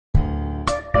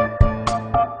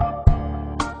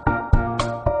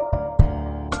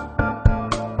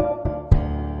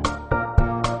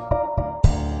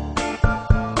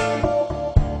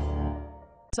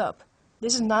up?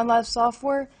 This is non-live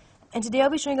software, and today I'll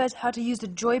be showing you guys how to use the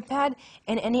Joypad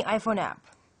in any iPhone app.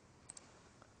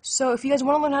 So if you guys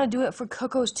want to learn how to do it for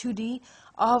Coco's 2D,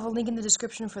 I'll have a link in the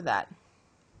description for that.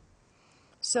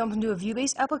 So I'm going to do a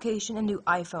view-based application and do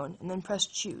iPhone, and then press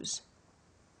choose.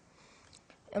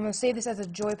 I'm going to save this as a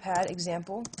Joypad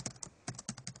example.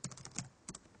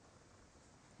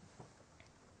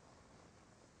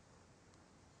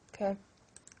 Okay.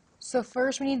 So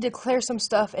first we need to declare some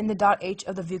stuff in the .h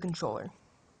of the view controller.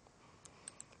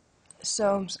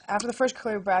 So after the first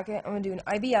curly bracket, I'm going to do an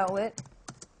IB outlet,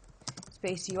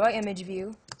 space UI image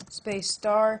view, space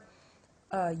star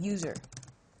user.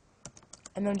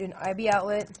 And then do an IB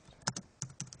outlet,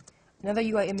 another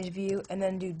UI image view, and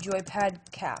then do Joypad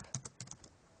cap.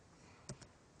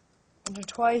 Enter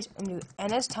twice, and do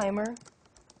NS timer,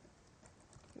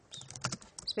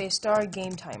 space star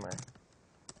game timer.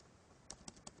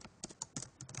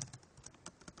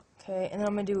 Okay, and then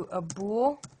I'm going to do a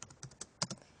bool,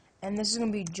 and this is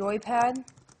going to be Joypad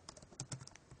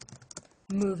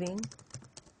moving.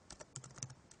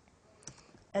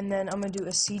 And then I'm going to do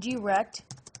a CG rect,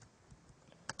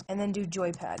 and then do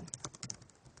Joypad.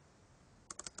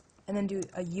 And then do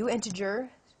a U integer,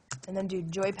 and then do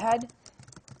Joypad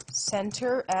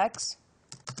center X,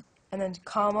 and then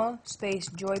comma, space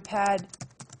Joypad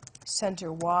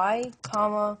center Y,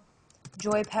 comma,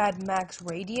 Joypad max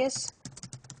radius,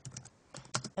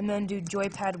 and then do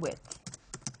Joypad width.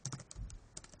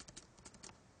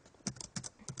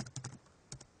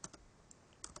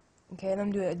 Okay, and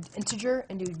then do an integer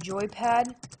and do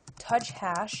Joypad touch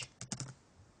hash,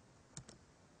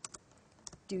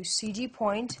 do CG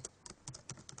point,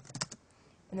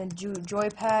 and then do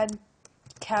Joypad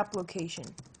cap location.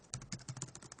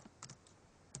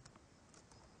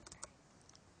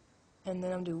 And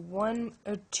then I'm do one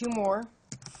or two more,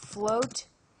 float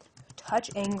touch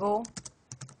angle,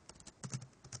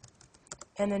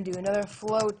 and then do another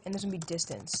float, and this will be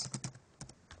distance.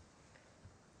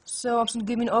 So I'm just going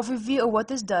to give you an overview of what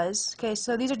this does. Okay,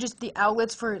 so these are just the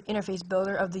outlets for interface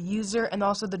builder of the user and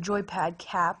also the Joypad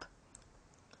cap.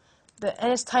 The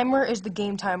NS timer is the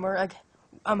game timer, like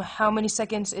how many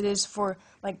seconds it is for,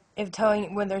 like, if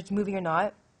telling whether it's moving or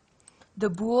not. The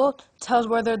bool tells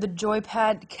whether the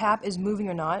Joypad cap is moving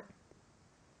or not.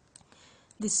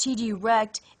 The CG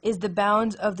rect is the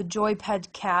bounds of the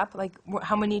Joypad cap, like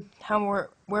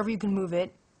wherever you can move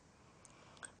it.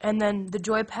 And then the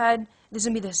Joypad, this is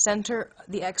going to be the center,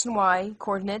 the X and Y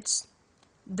coordinates,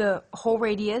 the whole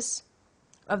radius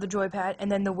of the Joypad,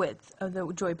 and then the width of the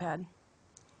Joypad.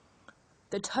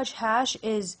 The touch hash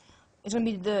is going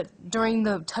to be during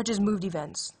the touches moved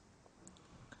events.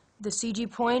 The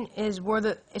CG point is where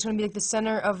it's going to be like the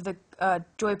center of the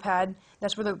Joypad.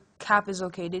 That's where the cap is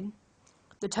located.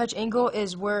 The touch angle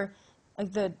is where,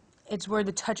 like it's where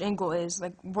the touch angle is,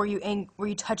 like where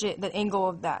you touch it, the angle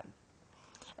of that.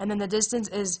 And then the distance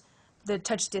is the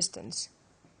touch distance.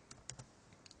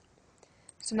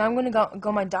 So now I'm going to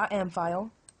go my .m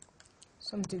file.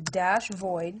 So I'm going to do dash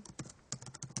void,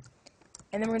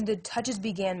 and then we're going to do touches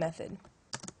began method.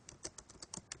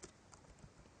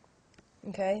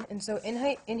 Okay, and so in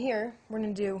here we're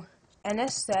going to do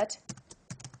ns set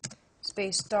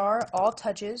space star all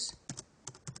touches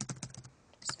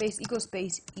space equals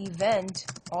space event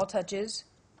all touches,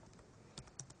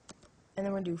 and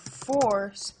then we're going to do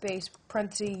for space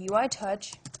parenthesis UI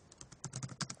touch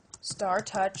star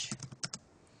touch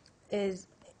is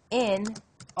in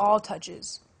all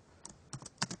touches.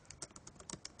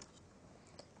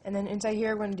 And then inside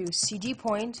here we're going to do CG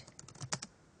point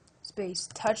space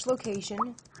touch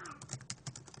location,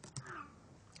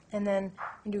 and then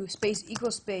we're going to do space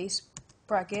equals space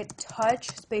bracket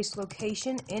touch space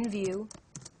location in view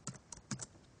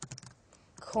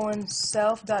colon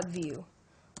self dot view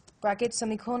bracket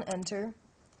semicolon enter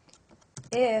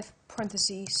if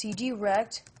parenthesis CG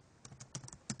rect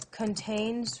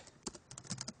contains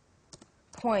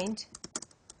point,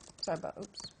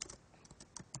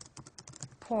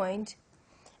 point,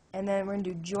 and then we're going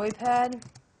to do Joypad,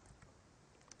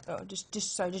 just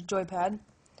Joypad,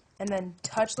 and then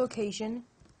touch location,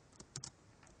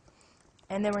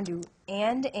 and then we're going to do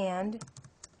and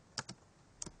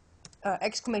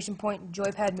exclamation point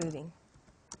Joypad moving,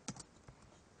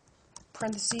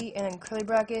 parenthesis, and then curly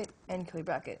bracket and curly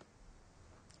bracket.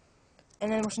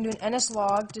 And then we're going to do an ns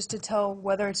log just to tell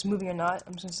whether it's moving or not.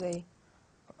 I'm just going to say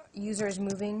user is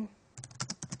moving.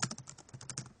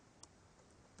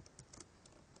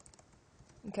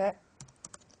 Okay.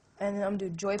 And then I'm going to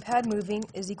do Joypad moving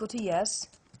is equal to yes.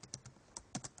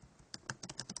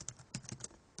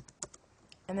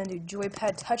 And then do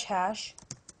Joypad touch hash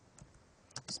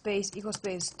space equals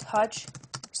space touch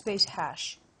space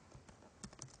hash.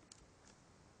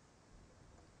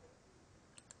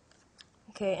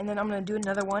 Okay, and then I'm going to do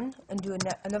another one and do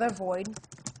another void.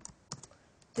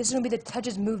 This is going to be the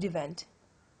touches moved event.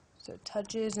 So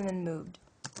touches and then moved.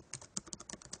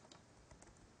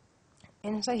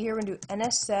 And inside here we're going to do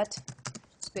nsset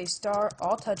space star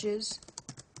all touches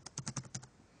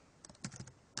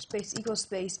space equals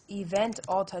space event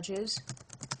all touches.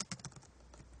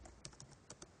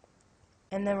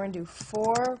 And then we're going to do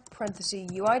for parenthesis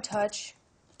UI touch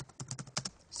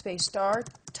space star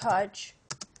touch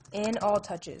in all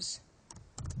touches.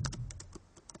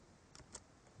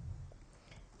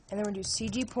 And then we're going to do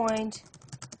CG point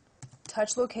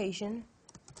touch location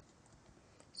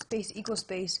space equals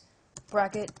space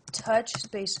bracket touch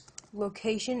space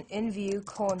location in view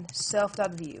colon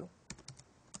self.view.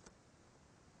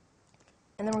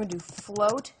 And then we're going to do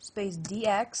float space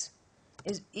dx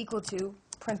is equal to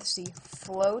parenthesis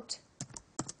float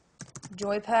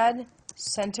joypad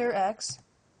center x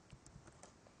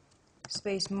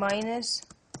space minus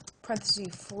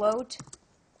parenthesis float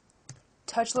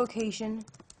touch location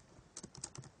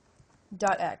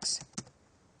dot x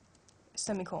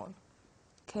semicolon.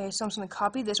 Okay, so I'm just going to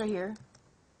copy this right here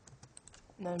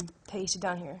and then paste it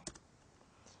down here.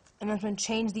 And I'm going to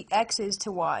change the x's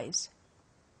to y's.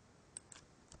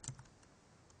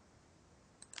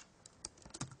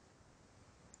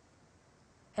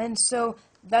 And so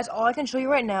that's all I can show you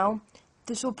right now.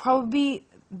 This will probably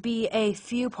be a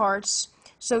few parts,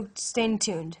 so stay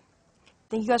tuned.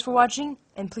 Thank you guys for watching,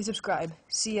 and please subscribe.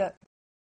 See ya.